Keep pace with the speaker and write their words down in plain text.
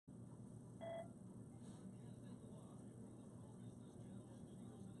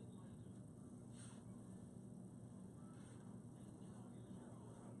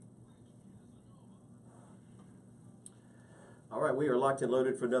All right, we are locked and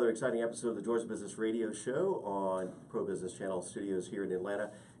loaded for another exciting episode of the Georgia Business Radio Show on Pro Business Channel Studios here in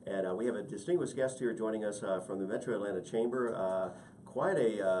Atlanta. And we have a distinguished guest here joining us from the Metro Atlanta Chamber. Quite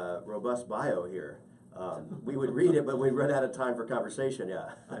a robust bio here. We would read it, but we'd run out of time for conversation,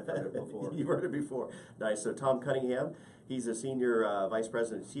 yeah. I've heard it before. You've heard it before. Nice. So Tom Cunningham, he's a Senior Vice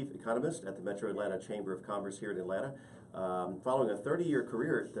President and Chief Economist at the Metro Atlanta Chamber of Commerce here in Atlanta, following a 30-year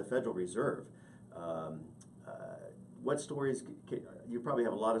career at the Federal Reserve. What stories, you probably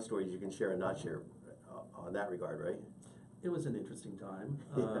have a lot of stories you can share and not share on that regard, right? It was an interesting time.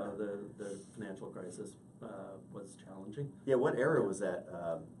 The financial crisis was challenging. Yeah, what era was that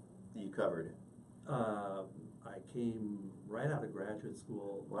you covered? I came right out of graduate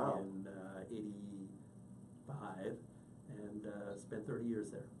school in '85 and spent 30 years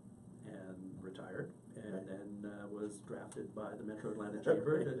there and retired and then was drafted by the Metro Atlanta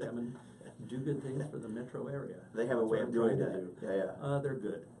Chamber to come and do good things for the metro area. They have a way of doing that. Yeah. They're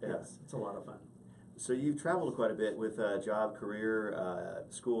good. Yeah. Yes, it's a lot of fun. So you've traveled quite a bit with job, career,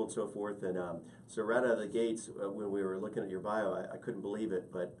 school, and so forth. And so right out of the gates, when we were looking at your bio, I couldn't believe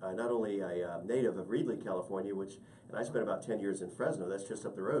it. But not only a native of Reedley, California, and I spent about 10 years in Fresno. That's just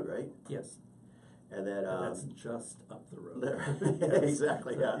up the road, right? Yes. And then that's just up the road. Yes.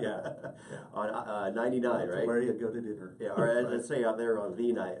 Exactly. Yeah. Yeah. On 99, right? Where you go to dinner. Yeah. Or let's say out there on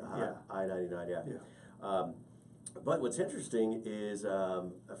I-99. Yeah. But what's interesting is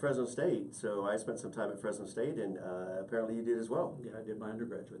Fresno State. So I spent some time at Fresno State, and apparently you did as well. Yeah, I did my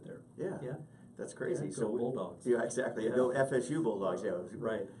undergraduate there. Yeah. That's crazy. Yeah, so Bulldogs. Yeah, exactly. Yeah. Go FSU Bulldogs. Yeah.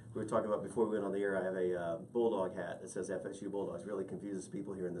 Right. We were talking about before we went on the air. I have a Bulldog hat that says FSU Bulldogs. Really confuses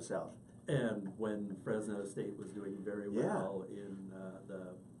people here in the South. And when Fresno State was doing very well in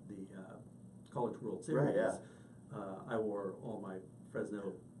the College World Series, I wore all my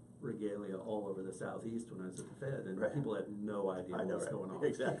Fresno regalia all over the Southeast when I was at the Fed, and people had no idea what was going on.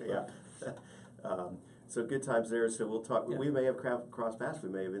 Exactly, yeah. So good times there. So we'll talk. Yeah. We may have crossed paths. We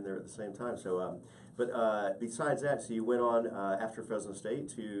may have been there at the same time. So, but besides that, so you went on after Fresno State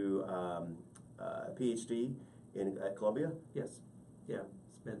to a PhD at Columbia. Yes, yeah.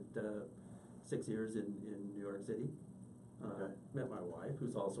 Spent 6 years in New York City. Met my wife,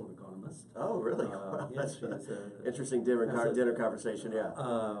 who's also an economist. Oh, really? Yeah, she's interesting dinner conversation.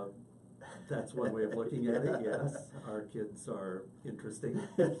 Yeah. That's one way of looking at it. Yes, our kids are interesting.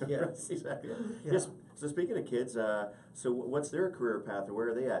 Yes, exactly. Yeah. Yes. So speaking of kids, so what's their career path, or where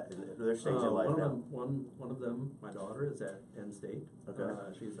are they at in their stage in life now? One of them, my daughter, is at Penn State. Okay.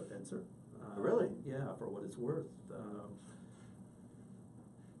 She's a fencer. Really? Yeah, for what it's worth.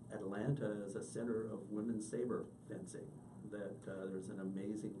 Atlanta is a center of women's saber fencing. That there's an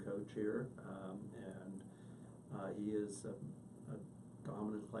amazing coach here, and he is a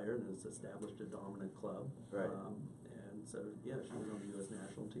dominant player and has established a dominant club. Right. And so, yeah, she was on the U.S.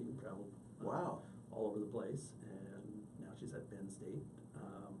 national team, traveled all over the place, and now she's at Penn State.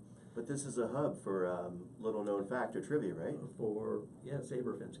 But this is a hub for little known fact or trivia, right? For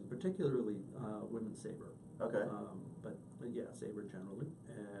saber fencing, particularly women's saber. Okay. But yeah, saber generally.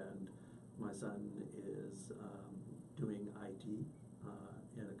 And my son is doing IT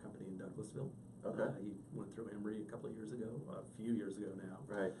in a company in Douglasville. Okay. He went through Emory a couple of years ago, a few years ago now.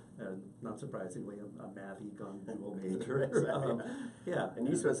 Right. And not surprisingly, a math econ dual major. Exactly. Yeah. And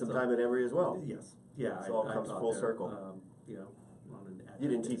you spent some time at Emory as well. Yes. Yeah. So it all comes full circle. On an you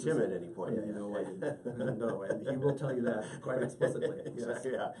didn't teach him at any point. No, I didn't. No, and he will tell you that quite explicitly.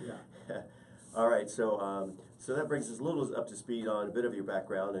 Exactly. Yes. Yeah. All right, so so that brings us a little up to speed on a bit of your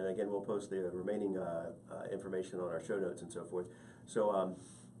background, and again, we'll post the remaining information on our show notes and so forth. So,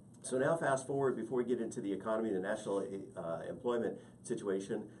 so now fast forward before we get into the economy, the national employment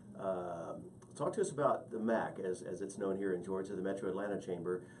situation. Talk to us about the MAC, as it's known here in Georgia, the Metro Atlanta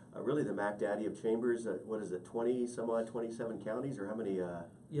Chamber. Really, the MAC daddy of chambers. What is it? 27 counties, or how many?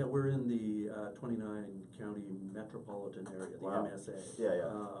 Yeah, we're in the 29 county metropolitan area, the MSA.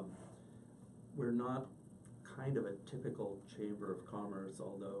 Yeah. We're not kind of a typical chamber of commerce,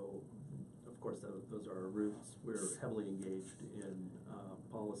 although, of course, those are our roots. We're heavily engaged in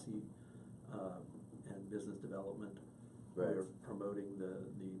policy and business development. Right. We're promoting the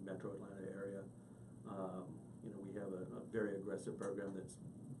Metro Atlanta area. We have a very aggressive program that's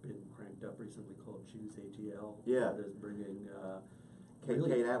been cranked up recently called Choose ATL. Yeah. That is bringing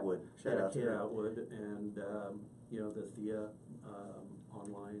Kate Atwood. Shout out to Kate her. Atwood, and the Thea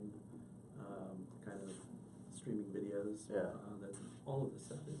online kind of streaming videos. Yeah. That all of this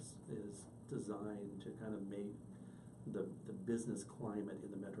stuff is designed to kind of make the business climate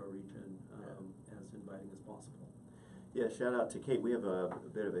in the metro region as inviting as possible. Yeah, shout out to Kate. We have a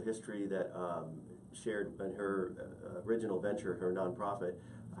bit of a history that shared in her original venture, her nonprofit,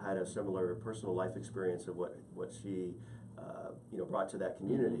 had a similar personal life experience of what she brought to that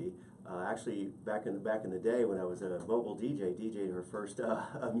community. Actually, back in the day when I was a mobile DJ'd her first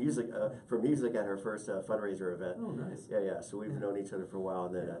music at her first fundraiser event. Oh, nice. Yeah. So we've known each other for a while,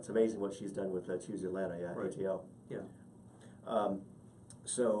 and then it's amazing what she's done with Choose Atlanta, Right. ATL. Yeah.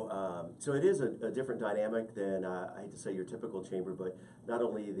 So it is a different dynamic than I hate to say your typical chamber, but not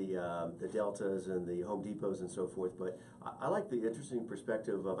only the Deltas and the Home Depots and so forth, but I like the interesting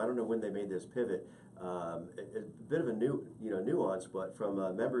perspective of, I don't know when they made this pivot, a bit of a nuance, but from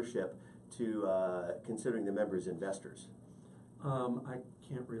membership to considering the members investors. I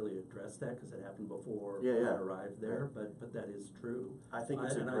can't really address that because it happened before Yeah. I arrived there, but that is true. I think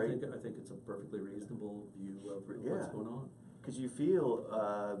it's I think it's a perfectly reasonable view of what's going on. Because you feel,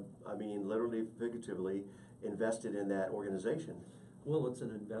 literally, figuratively, invested in that organization. Well, it's an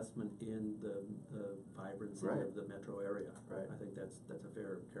investment in the vibrancy Right. of the metro area. Right. I think that's a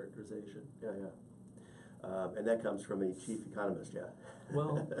fair characterization. Yeah. And that comes from a chief economist, yeah.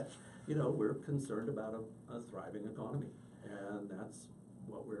 Well, we're concerned about a thriving economy, and that's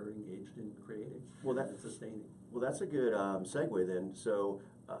what we're engaged in creating and sustaining. Well, that's a good segue then. So,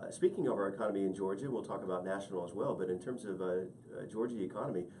 speaking of our economy in Georgia, we'll talk about national as well, but in terms of Georgia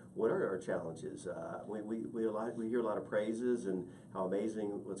economy, what are our challenges? We hear a lot of praises and how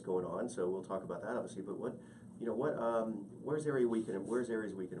amazing what's going on, so we'll talk about that obviously, but where's areas we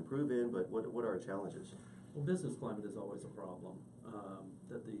can improve in, but what are our challenges? Well, business climate is always a problem.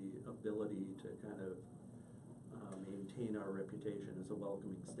 That the ability to kind of maintain our reputation as a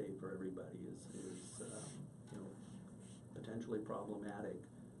welcoming state for everybody is potentially problematic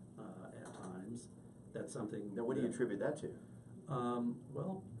at times. That's something. Now, what do you attribute that to?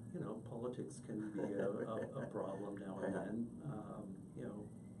 Well, politics can be a problem now and then.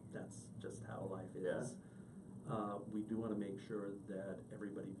 That's just how life is. Yeah. We do want to make sure that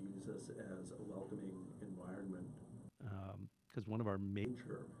everybody views us as a welcoming environment. Because one of our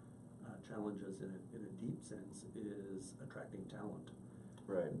major challenges in a deep sense is attracting talent.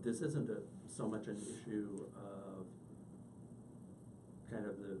 Right. This isn't so much an issue of kind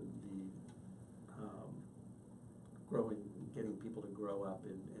of the getting people to grow up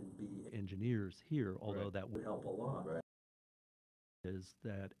and be engineers here, although Right. that would help a lot. Right. Is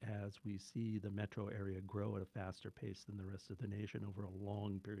that as we see the metro area grow at a faster pace than the rest of the nation over a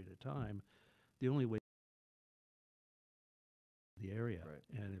long period of time, the only way the area, Right.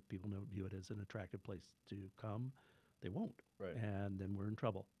 and if people don't view it as an attractive place to come, they won't. Right. And then we're in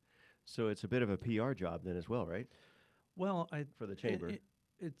trouble. So it's a bit of a PR job then as well, right? Well, For the chamber.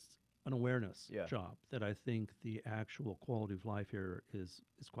 It's an awareness Yeah. job that I think the actual quality of life here is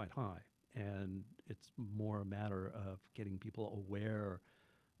quite high. And it's more a matter of getting people aware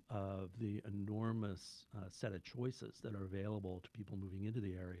of the enormous set of choices that are available to people moving into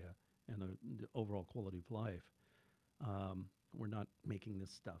the area and the overall quality of life. We're not making this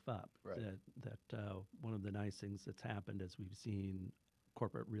stuff up. Right. That one of the nice things that's happened as we've seen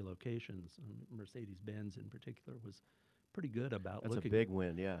corporate relocations, Mercedes-Benz in particular was pretty good about That's looking. a big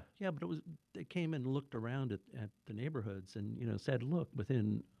win, yeah. Yeah, but they came and looked around at the neighborhoods and said, look,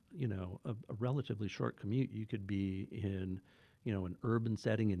 within a relatively short commute, you could be in an urban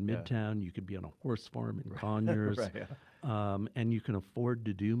setting in Yeah. Midtown, you could be on a horse farm in Conyers, Right, yeah. and you can afford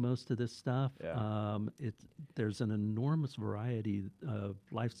to do most of this stuff. Yeah. There's an enormous variety of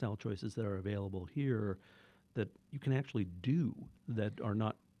lifestyle choices that are available here that you can actually do that are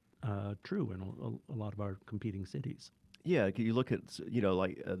not true in a lot of our competing cities. Yeah, you look at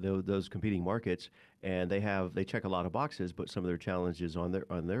those competing markets, and they check a lot of boxes, but some of their challenges on their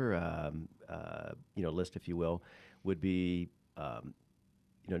list, if you will, would be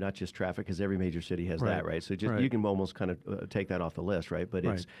not just traffic, because every major city has that, right? So you can almost kind of take that off the list, right?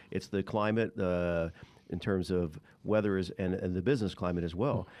 But it's the climate in terms of weather and the business climate as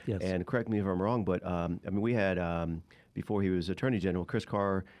well. Yes. And correct me if I'm wrong, but we had before he was Attorney General, Chris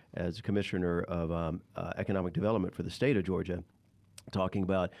Carr as Commissioner of Economic Development for the state of Georgia, talking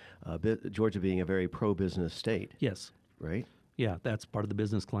about Georgia being a very pro-business state. Yes. Right? Yeah, that's part of the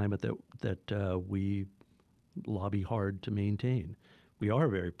business climate that we lobby hard to maintain. We are a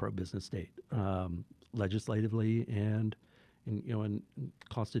very pro-business state, legislatively and in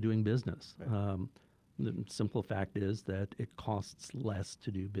cost of doing business. Right. The simple fact is that it costs less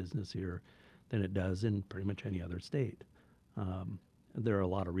to do business here than it does in pretty much any other state. There are a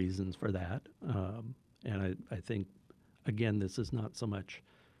lot of reasons for that, and I think, again, this is not so much,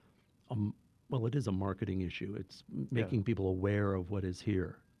 well, it is a marketing issue. It's making people aware of what is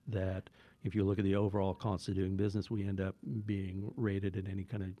here, that if you look at the overall cost of doing business, we end up being rated in any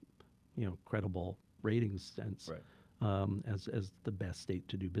kind of credible ratings sense, as the best state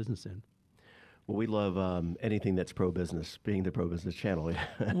to do business in. Well, we love anything that's pro-business, being the pro-business channel.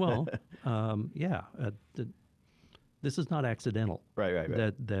 Well, this is not accidental. Right.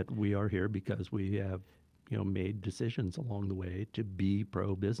 That we are here because we have, made decisions along the way to be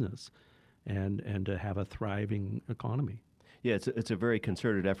pro-business, and to have a thriving economy. Yeah, it's a very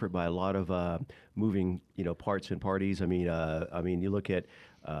concerted effort by a lot of moving parts and parties. I mean, you look at.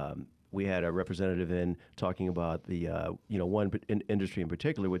 We had a representative in talking about the one industry in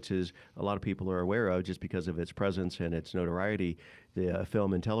particular, which is a lot of people are aware of just because of its presence and its notoriety, the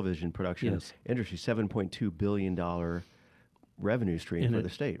film and television production industry, $7.2 billion revenue stream for the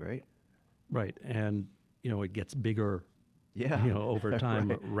state, right? Right, and it gets bigger, yeah, over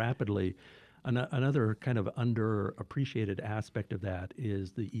time rapidly. Another kind of underappreciated aspect of that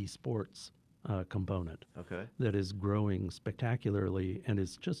is the esports component that is growing spectacularly and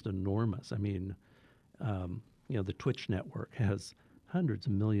is just enormous. I mean, the Twitch network has hundreds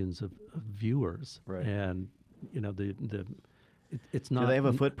of millions of viewers, and it's not. Do they have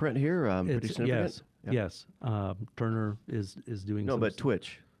a footprint here? Pretty significant. Yes. Turner is doing. No, but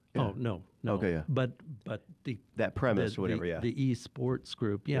Twitch. Yeah. Oh no. Okay, yeah. But that premise, or whatever. The esports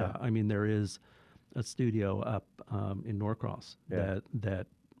group. Yeah. I mean, there is a studio up in Norcross that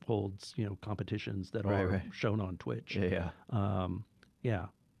holds competitions that are shown on Twitch. Yeah.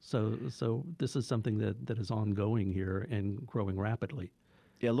 So this is something that is ongoing here and growing rapidly.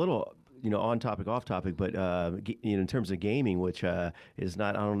 Yeah, a little on topic, off topic, but in terms of gaming, which is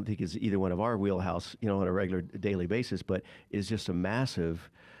not, I don't think is either one of our wheelhouse, on a regular daily basis, but is just a massive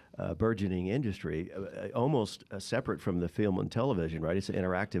burgeoning industry, almost separate from the film and television, right? It's an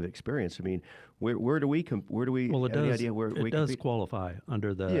interactive experience. I mean, where do we well, it have does, any idea where we does compete? Qualify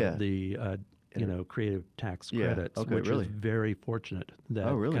under the creative tax credits, which is very fortunate that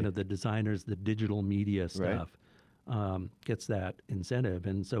kind of the designers, the digital media stuff gets that incentive.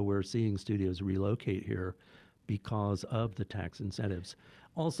 And so we're seeing studios relocate here because of the tax incentives.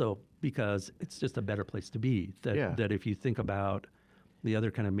 Also because it's just a better place to be. That if you think about the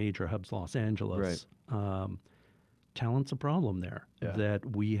other kind of major hubs, Los Angeles, talent's a problem there. That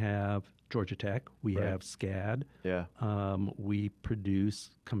we have Georgia Tech, we have SCAD. We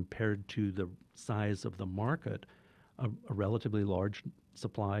produce, compared to the size of the market, a relatively large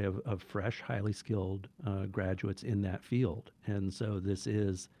supply of fresh, highly skilled graduates in that field. And so this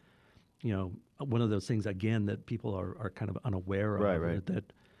is, one of those things, again, that people are kind of unaware of.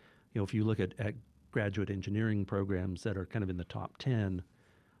 That, if you look at graduate engineering programs that are kind of in the top 10,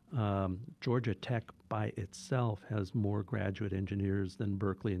 Georgia Tech by itself has more graduate engineers than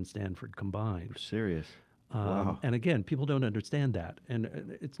Berkeley and Stanford combined. Serious. Wow. And again, people don't understand that.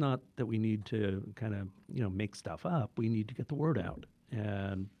 And it's not that we need to kind of, make stuff up. We need to get the word out.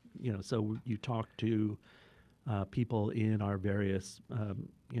 And, so you talk to people in our various,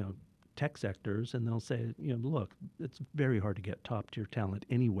 tech sectors, and they'll say, look, it's very hard to get top tier talent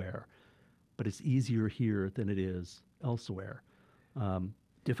anywhere, but it's easier here than it is elsewhere.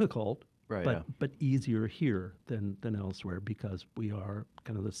 Difficult, but easier here than elsewhere because we are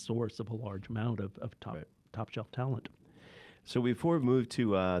kind of the source of a large amount of top shelf talent. So before we move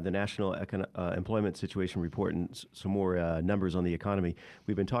to the National Employment Situation Report and some more numbers on the economy,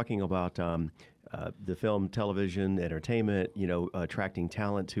 we've been talking about the film, television, entertainment, attracting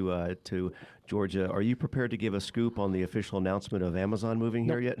talent to Georgia. Are you prepared to give a scoop on the official announcement of Amazon moving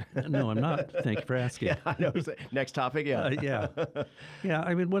here yet? No, I'm not. Thank you for asking. Yeah, I know. Next topic, yeah.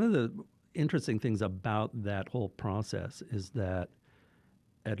 I mean, one of the interesting things about that whole process is that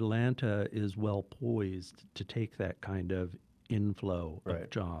Atlanta is well poised to take that kind of inflow of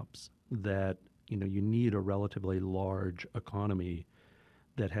jobs. That you need a relatively large economy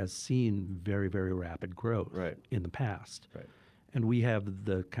that has seen very, very rapid growth in the past. And we have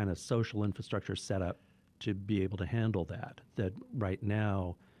the kind of social infrastructure set up to be able to handle that. That right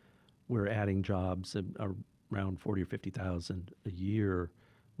now we're adding jobs at around 40 or 50,000 a year,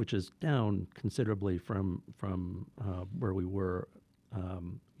 which is down considerably from where we were a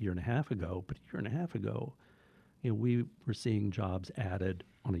year and a half ago. But a year and a half ago, we were seeing jobs added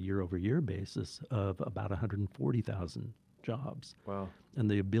on a year-over-year basis of about 140,000 jobs. Wow. And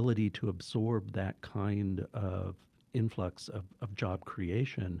the ability to absorb that kind of influx of job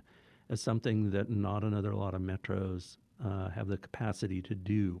creation is something that not another lot of metros have the capacity to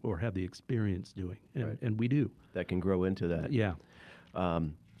do or have the experience doing. And we do. That can grow into that. Yeah. But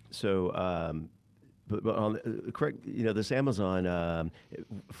on correct, this Amazon,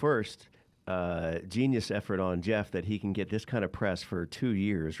 first, genius effort on Jeff that he can get this kind of press for 2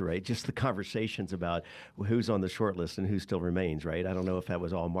 years, right? Just the conversations about who's on the short list and who still remains, right? I don't know if that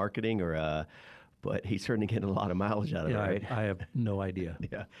was all marketing or, but he's certainly getting a lot of mileage out of it, right? I have no idea.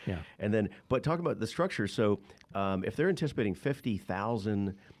 Yeah. And then, but talking about the structure, so if they're anticipating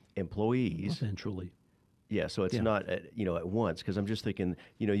 50,000 employees. Eventually. Yeah, so it's not at once, because I'm just thinking,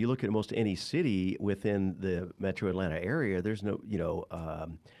 you look at most any city within the Metro Atlanta area, there's no,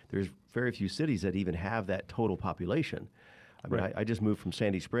 there's very few cities that even have that total population. I mean, I just moved from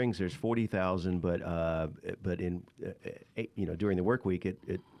Sandy Springs. There's 40,000, but in during the work week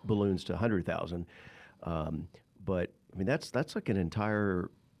it balloons to 100,000. But I mean that's like an entire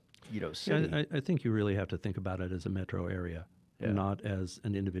city. Yeah, I think you really have to think about it as a metro area, not as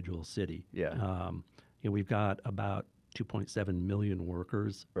an individual city. Yeah. We've got about 2.7 million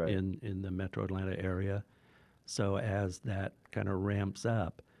workers in the Metro Atlanta area. So as that kind of ramps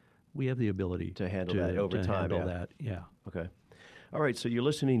up, we have the ability to handle that over time. Okay. All right. So you're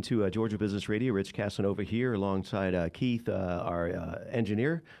listening to Georgia Business Radio. Rich Casanova here alongside Keith, our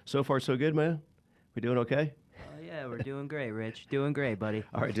engineer. So far, so good, man? We doing okay? Yeah, we're doing great, Rich. Doing great, buddy.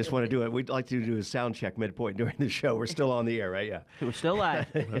 All right, just want to do it. We'd like to do a sound check midpoint during the show. We're still on the air, right? Yeah. We're still live.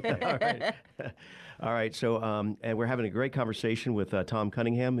 All right. All right. So, and we're having a great conversation with Tom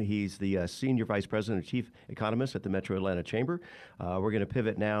Cunningham. He's the Senior Vice President and Chief Economist at the Metro Atlanta Chamber. We're going to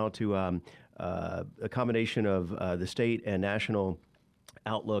pivot now to a combination of the state and national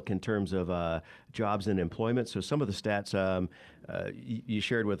outlook in terms of jobs and employment. So some of the stats you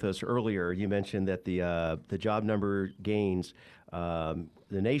shared with us earlier, you mentioned that the job number gains, the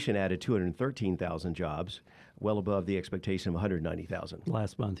nation added 213,000 jobs, well above the expectation of 190,000.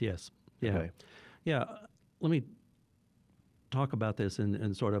 Last month, yes. Yeah. Okay. Yeah. Let me talk about this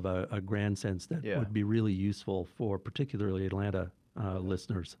in sort of a grand sense that would be really useful for particularly Atlanta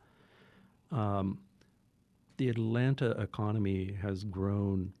listeners. The Atlanta economy has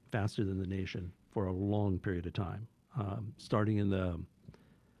grown faster than the nation for a long period of time. Starting in the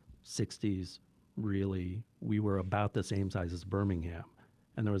 60s, really, we were about the same size as Birmingham.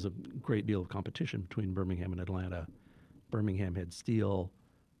 And there was a great deal of competition between Birmingham and Atlanta. Birmingham had steel.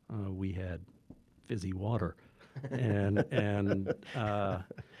 We had fizzy water. And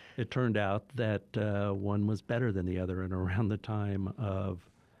it turned out that one was better than the other. And around the time of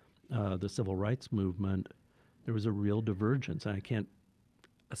the civil rights movement, there was a real divergence. And I can't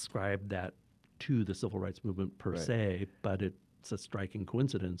ascribe that to the civil rights movement per se, but it's a striking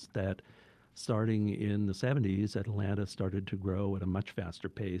coincidence that starting in the 70s, Atlanta started to grow at a much faster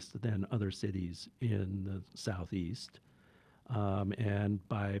pace than other cities in the Southeast. And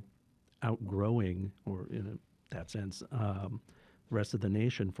by outgrowing, or in that sense, the rest of the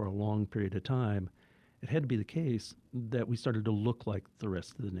nation for a long period of time, it had to be the case that we started to look like the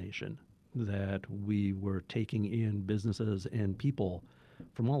rest of the nation, that we were taking in businesses and people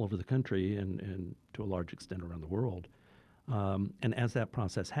from all over the country and to a large extent around the world. And as that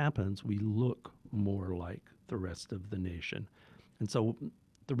process happens, we look more like the rest of the nation. And so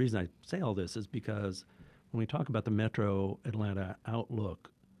the reason I say all this is because when we talk about the Metro Atlanta outlook,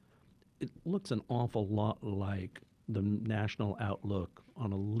 it looks an awful lot like the national outlook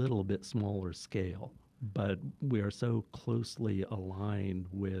on a little bit smaller scale. But we are so closely aligned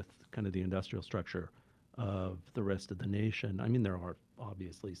with kind of the industrial structure of the rest of the nation. I mean, there are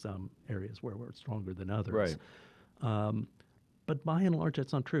obviously some areas where we're stronger than others. Right. But by and large,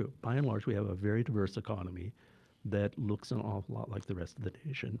 that's not true. By and large, we have a very diverse economy that looks an awful lot like the rest of the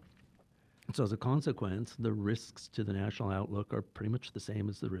nation. So as a consequence, the risks to the national outlook are pretty much the same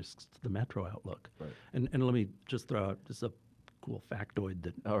as the risks to the metro outlook. Right. And let me just throw out just a cool factoid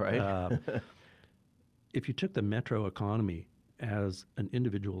that all right. If you took the metro economy as an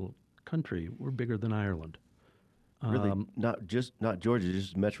individual country, we're bigger than Ireland. Really, not Georgia,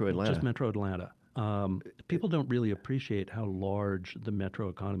 just Metro Atlanta. Just Metro Atlanta. People don't really appreciate how large the metro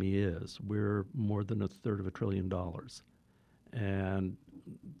economy is. We're more than $1/3 trillion, and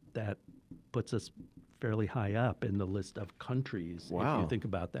that puts us fairly high up in the list of countries. Wow. If you think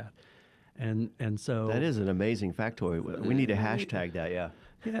about that. And so that is an amazing factoid. We need to hashtag that. Yeah.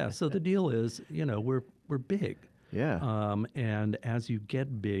 Yeah. So the deal is, we're big. Yeah. And as you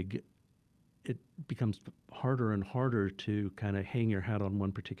get big, it becomes harder and harder to kind of hang your hat on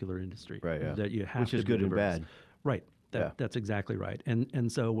one particular industry. Right. Yeah. That you have Which to is be good and diverse. bad. Right. That's exactly right.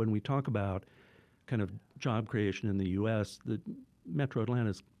 And so when we talk about kind of job creation in the U.S., the Metro Atlanta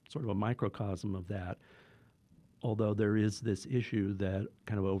is sort of a microcosm of that. Although there is this issue that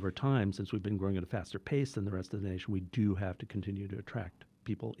kind of over time, since we've been growing at a faster pace than the rest of the nation, we do have to continue to attract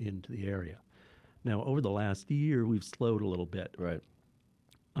people into the area. Now, over the last year, we've slowed a little bit. Right.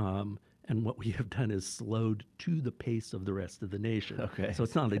 And what we have done is slowed to the pace of the rest of the nation. Okay. So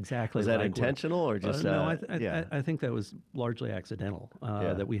it's not exactly Was that intentional or just? No, I think that was largely accidental.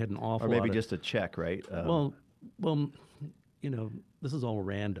 That we had an awful or maybe lot just a check, right? Well, this is all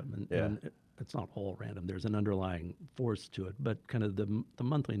random, and it's not all random. There's an underlying force to it, but kind of the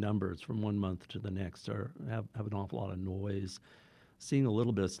monthly numbers from one month to the next have an awful lot of noise. Seeing a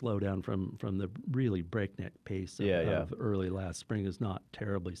little bit of slowdown from the really breakneck pace of early last spring is not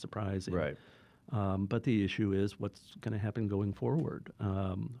terribly surprising. Right. But the issue is what's going to happen going forward.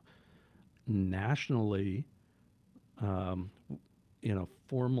 Nationally, in a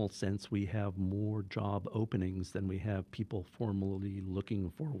formal sense, we have more job openings than we have people formally looking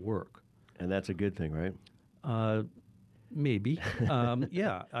for work. And that's a good thing, right? Maybe.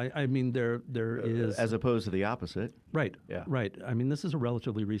 Yeah. I mean, there is. As opposed to the opposite. Right. Yeah. Right. I mean, this is a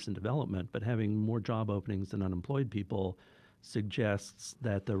relatively recent development, but having more job openings than unemployed people suggests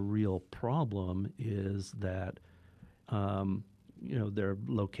that the real problem is that, there are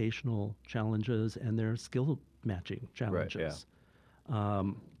locational challenges and there are skill matching challenges. Right,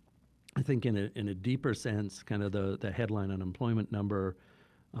 yeah. I think in a deeper sense, kind of the headline unemployment number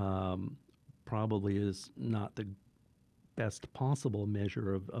probably is not the best possible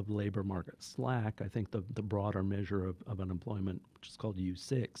measure of labor market slack. I think the broader measure of unemployment, which is called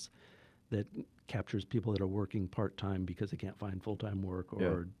U6, that captures people that are working part-time because they can't find full-time work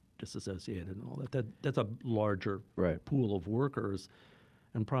or disassociated and all that's a larger pool of workers,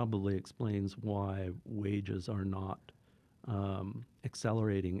 and probably explains why wages are not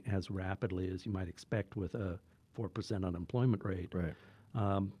accelerating as rapidly as you might expect with a 4% unemployment rate. Right.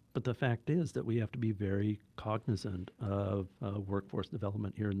 But the fact is that we have to be very cognizant of workforce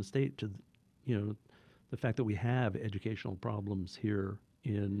development here in the state. The fact that we have educational problems here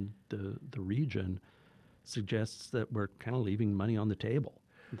in the region suggests that we're kind of leaving money on the table.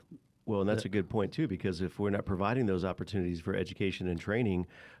 Well, and that's a good point too, because if we're not providing those opportunities for education and training,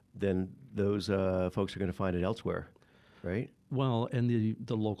 then those folks are going to find it elsewhere, right? Well, and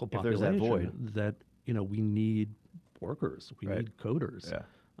the local population, if there's that void, that we need workers, we need coders. Yeah.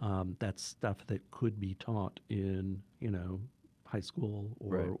 That's stuff that could be taught in high school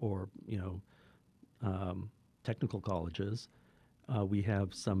or technical colleges. We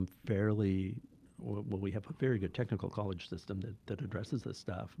have some we have a very good technical college system that addresses this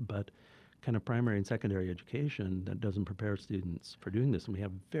stuff, but kind of primary and secondary education that doesn't prepare students for doing this, and we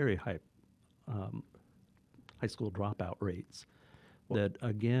have very high high school dropout rates that,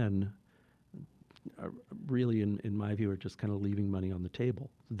 again, really, in my view, are just kind of leaving money on the table.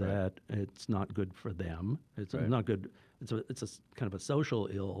 That it's not good for them. It's not good. It's a kind of a social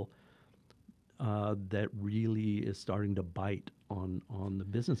ill that really is starting to bite on the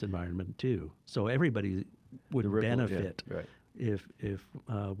business environment too. So everybody would benefit if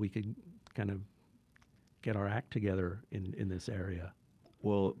we could kind of get our act together in this area.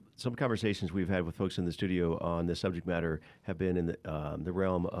 Well, some conversations we've had with folks in the studio on this subject matter have been in the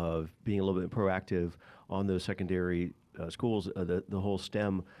realm of being a little bit proactive on those secondary schools, the whole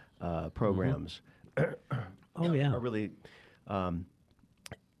STEM programs. Oh, yeah. Are really,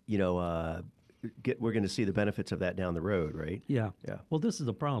 we're going to see the benefits of that down the road, right? Yeah. Yeah. Well, this is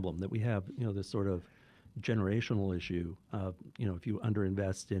a problem that we have, this sort of generational issue of, if you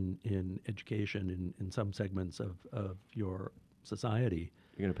underinvest in education in some segments of your society,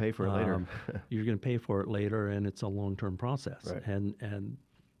 you're going to pay for it later. You're going to pay for it later, and it's a long-term process. Right. And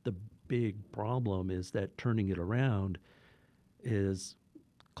the big problem is that turning it around is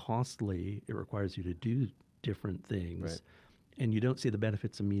costly. It requires you to do different things, and you don't see the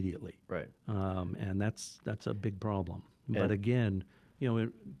benefits immediately. Right. And that's a big problem. But And again,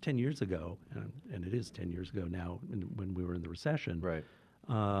 10 years ago, and it is 10 years ago now, when we were in the recession. Right.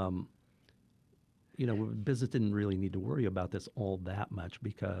 Business didn't really need to worry about this all that much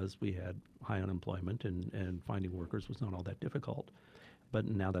because we had high unemployment and finding workers was not all that difficult. But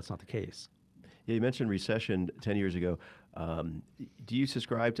now that's not the case. Yeah, you mentioned recession 10 years ago. Do you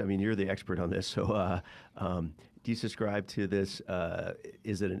subscribe to, you're the expert on this, so do you subscribe to this,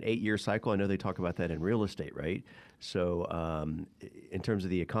 is it an 8-year cycle? I know they talk about that in real estate, right? So in terms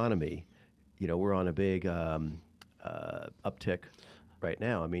of the economy, we're on a big uptick right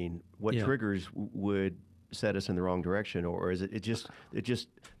now. What triggers would set us in the wrong direction, or is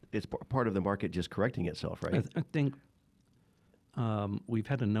it's part of the market just correcting itself, right? I think we've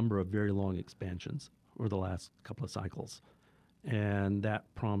had a number of very long expansions over the last couple of cycles, and that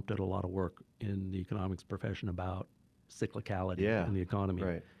prompted a lot of work in the economics profession about cyclicality in the economy.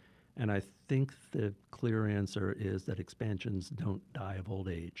 Right. And I think the clear answer is that expansions don't die of old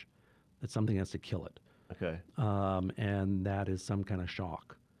age, that something has to kill it. Okay. And that is some kind of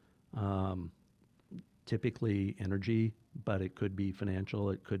shock. Typically energy, but it could be financial,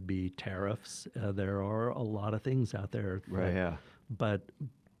 it could be tariffs. There are a lot of things out there. Right, yeah. But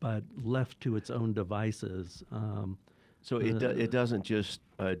left to its own devices. So it doesn't just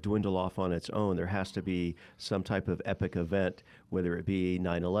dwindle off on its own. There has to be some type of epic event, whether it be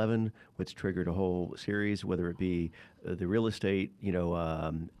 9/11, which triggered a whole series, whether it be the real estate,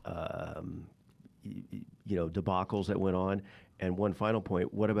 debacles that went on. And one final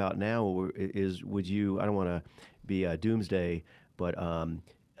point: what about now? Would you? I don't want to be a doomsday, but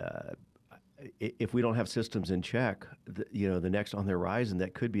if we don't have systems in check, the next on the horizon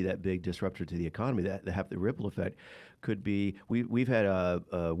that could be that big disruptor to the economy, that have the ripple effect, could be. We've had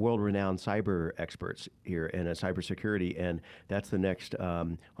world-renowned cyber experts here in cybersecurity, and that's the next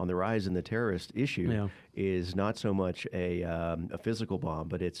on the rise in the terrorist issue. Is not so much a physical bomb,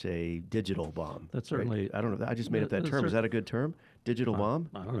 but it's a digital bomb. That's certainly. Right? I don't know. I just made up that term. Is that a good term? Digital bomb?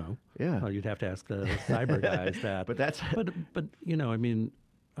 I don't know. Yeah. Well, you'd have to ask the cyber guys that. But that's. But I mean.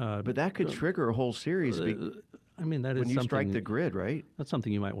 But that could trigger a whole series. I mean, that is when you strike the grid, right? That's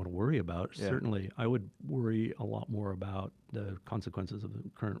something you might want to worry about. Yeah. Certainly, I would worry a lot more about the consequences of the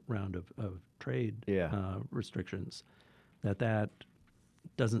current round of trade restrictions. That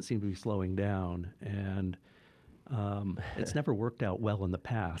doesn't seem to be slowing down, and it's never worked out well in the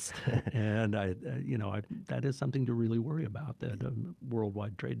past. And that is something to really worry about. That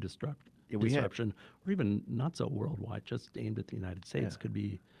worldwide trade disruption, or even not so worldwide, just aimed at the United States, could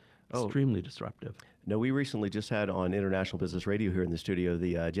be extremely disruptive. No, we recently just had on International Business Radio here in the studio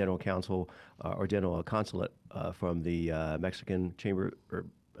the general counsel or general consulate from the Mexican Chamber or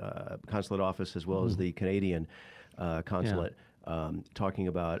consulate office, as well as the Canadian consulate, talking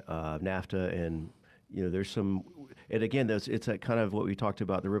about NAFTA, and there's some. And again, it's a kind of what we talked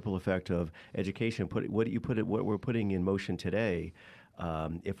about, the ripple effect of education. What we're putting in motion today.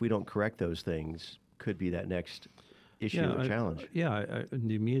 If we don't correct those things, could be that next issue or challenge.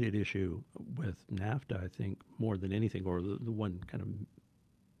 The immediate issue with NAFTA, I think, more than anything, or the one kind of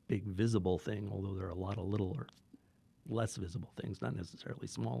big visible thing, although there are a lot of little or less visible things, not necessarily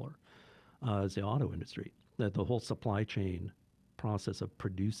smaller, is the auto industry. That the whole supply chain process of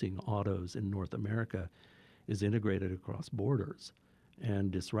producing autos in North America is integrated across borders, and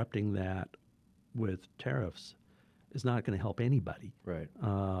disrupting that with tariffs is not going to help anybody. Right.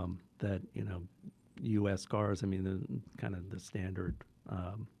 That U.S. cars. I mean, the standard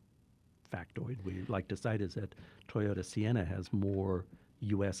factoid we like to cite is that Toyota Sienna has more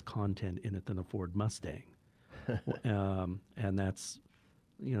U.S. content in it than a Ford Mustang, and that's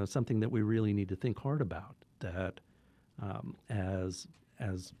something that we really need to think hard about. That as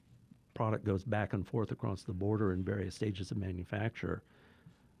product goes back and forth across the border in various stages of manufacture,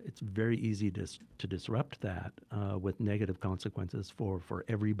 it's very easy to disrupt that with negative consequences for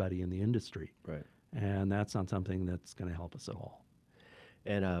everybody in the industry. Right. And that's not something that's going to help us at all.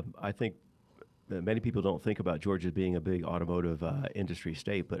 And I think many people don't think about Georgia being a big automotive industry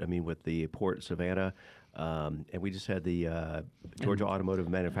state, but I mean, with the Port of Savannah, and we just had the Georgia Automotive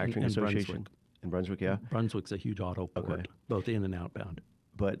Manufacturing Association. In Brunswick, yeah? Brunswick's a huge auto port, both in and outbound.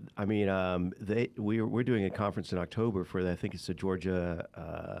 But I mean, we're doing a conference in October for I think it's the Georgia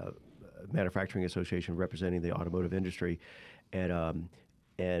Manufacturing Association representing the automotive industry,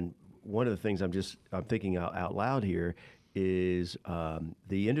 and one of the things I'm thinking out loud here is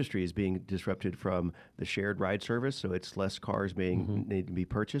the industry is being disrupted from the shared ride service, so it's less cars need to be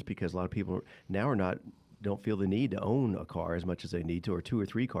purchased because a lot of people now don't feel the need to own a car as much as they need to, or 2 or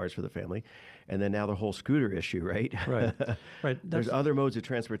 3 cars for the family. And then now the whole scooter issue, right? Right. There's other modes of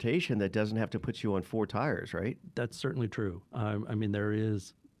transportation that doesn't have to put you on 4 tires, right? That's certainly true. I mean, there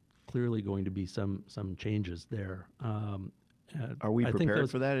is clearly going to be some changes there. Are we prepared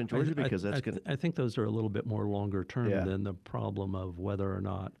for that in Georgia? Because I think those are a little bit more longer term than the problem of whether or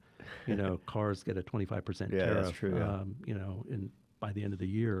not, cars get a 25% tariff, that's true, by the end of the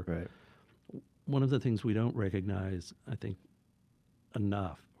year. Right. One of the things we don't recognize, I think,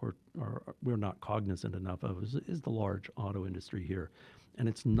 enough, or we're not cognizant enough of, is the large auto industry here. And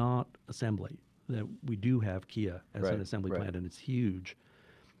it's not assembly. That we do have Kia as an assembly plant, and it's huge.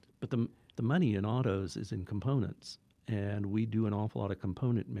 But the money in autos is in components. And we do an awful lot of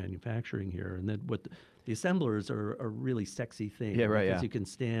component manufacturing here. And then the assemblers are a really sexy thing. Because you can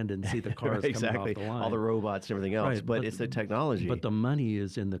stand and see the cars coming off the line. All the robots and everything else. But it's the technology. But the money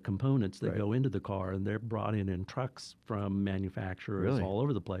is in the components that go into the car, and they're brought in trucks from manufacturers all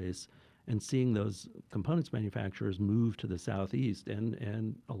over the place. And seeing those components manufacturers move to the southeast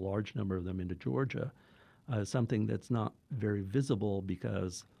and a large number of them into Georgia is something that's not very visible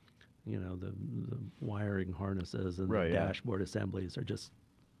because the wiring harnesses and the dashboard assemblies are just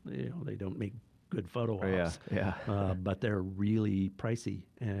they don't make good photo ops. But they're really pricey,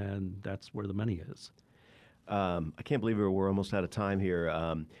 and that's where the money is. I can't believe we're almost out of time here,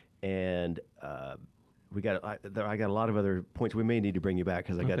 and I got a lot of other points. We may need to bring you back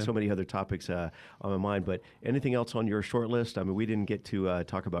because I got so many other topics on my mind. But anything else on your short list? I mean, we didn't get to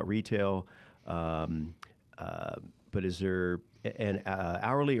talk about retail, but is there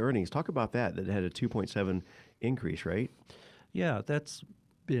hourly earnings? Talk about that. That had a 2.7 increase, right? Yeah, that's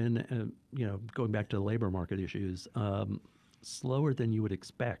been going back to the labor market issues, slower than you would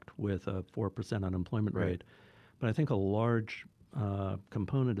expect with a 4% unemployment rate. But I think a large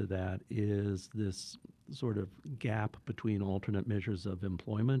component of that is this sort of gap between alternate measures of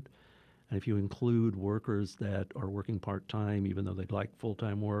employment. And if you include workers that are working part-time, even though they'd like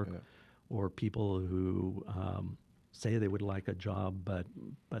full-time work, or people who say they would like a job but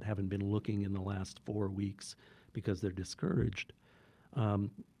haven't been looking in the last 4 weeks because they're discouraged,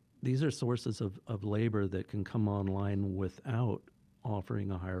 these are sources of labor that can come online without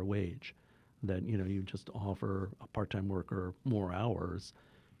offering a higher wage. That you just offer a part-time worker more hours.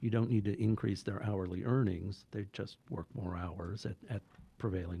 You don't need to increase their hourly earnings. They just work more hours at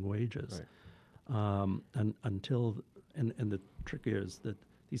prevailing wages. And the trick is that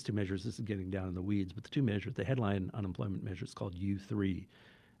these two measures, this is getting down in the weeds, but the two measures, the headline unemployment measure is called U3.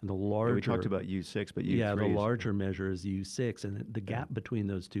 And the larger, we talked about U6, but U3 the larger measure is U6, and the gap between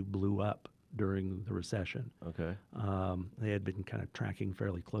those two blew up during the recession. They had been kind of tracking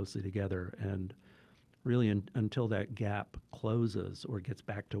fairly closely together, and really until that gap closes or gets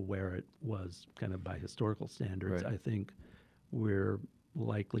back to where it was kind of by historical standards, I think we're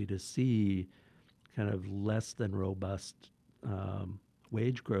likely to see kind of less than robust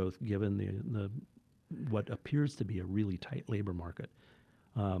wage growth given the what appears to be a really tight labor market.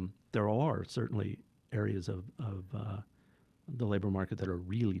 There are certainly areas of the labor market that are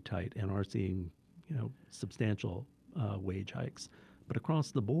really tight and are seeing, substantial wage hikes. But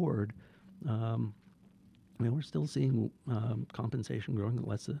across the board, we're still seeing compensation growing at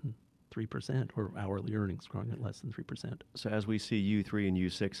less than 3%, or hourly earnings growing at less than 3%. So as we see U3 and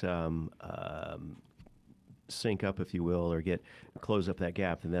U6 sync up, if you will, or close up that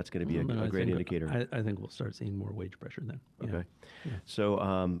gap, then that's going to be a great indicator. I think we'll start seeing more wage pressure then. Okay. Yeah. So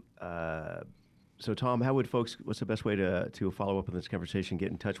Tom, what's the best way to follow up on this conversation, get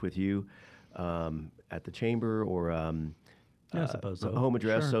in touch with you at the chamber or I suppose so. Home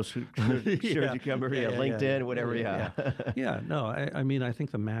address, social security number, LinkedIn, whatever. No, I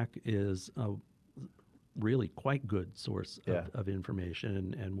think the MAC is a really quite good source of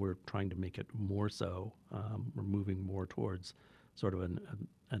information, and we're trying to make it more so. We're moving more towards sort of an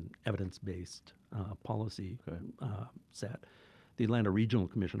evidence-based policy set. The Atlanta Regional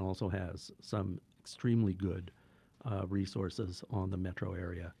Commission also has some extremely good resources on the metro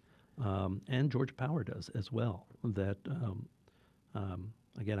area, and Georgia Power does as well. That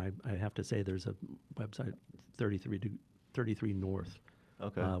again, I have to say, there's a website 33 North,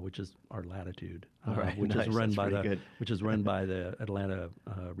 which is our latitude, which is run by the Atlanta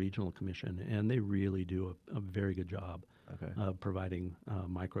Regional Commission, and they really do a very good job of providing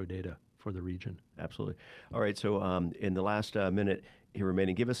micro data for the region. Absolutely. All right. So in the last minute here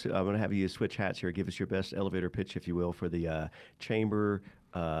remaining, I'm going to have you switch hats here. Give us your best elevator pitch, if you will, for the chamber.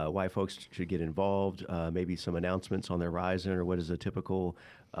 Why folks should get involved, maybe some announcements on their horizon, or what is a typical,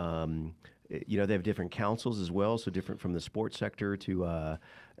 they have different councils as well, so different from the sports sector. To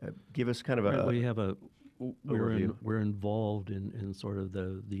give us kind of we're involved in sort of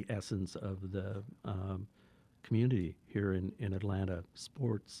the essence of the community here in Atlanta: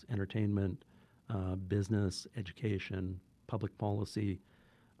 sports, entertainment, business, education, public policy.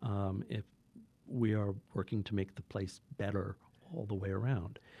 If we are working to make the place better all the way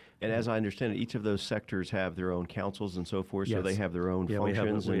around. And as I understand it, each of those sectors have their own councils and so forth, so they have their own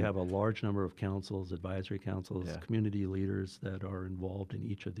functions. We have a large number of councils, advisory councils, community leaders that are involved in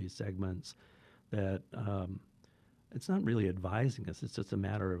each of these segments. That it's not really advising us; it's just a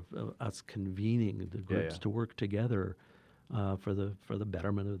matter of us convening the groups to work together for the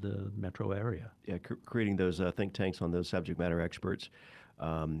betterment of the metro area. Yeah, creating those think tanks on those subject matter experts.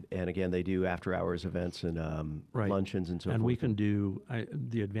 And again, they do after-hours events and luncheons and so forth. And we can do,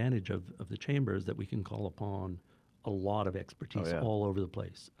 the advantage of the chamber is that we can call upon a lot of expertise all over the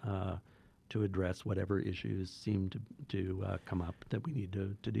place to address whatever issues seem to come up that we need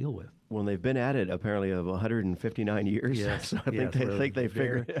to deal with. when they've been at it apparently of 159 years. Yes, So I think they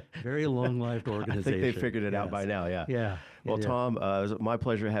figured very long-lived organization. I think they figured it out by now. Yeah. Yeah. Well, Tom, it was my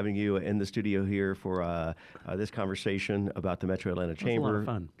pleasure having you in the studio here for this conversation about the Metro Atlanta Chamber. It was a lot of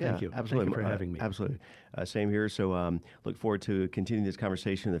fun. Thank you. Absolutely. Thank you for having me. Absolutely. Same here. So look forward to continuing this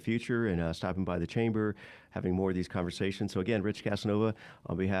conversation in the future and stopping by the Chamber, having more of these conversations. So again, Rich Casanova,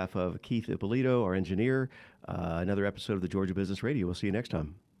 on behalf of Keith Ippolito, our engineer, another episode of the Georgia Business Radio. We'll see you next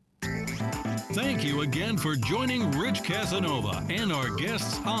time. Thank you again for joining Rich Casanova and our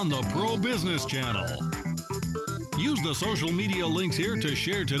guests on the Pro Business Channel. Use the social media links here to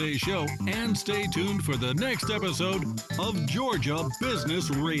share today's show and stay tuned for the next episode of Georgia Business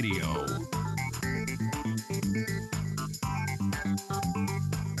Radio.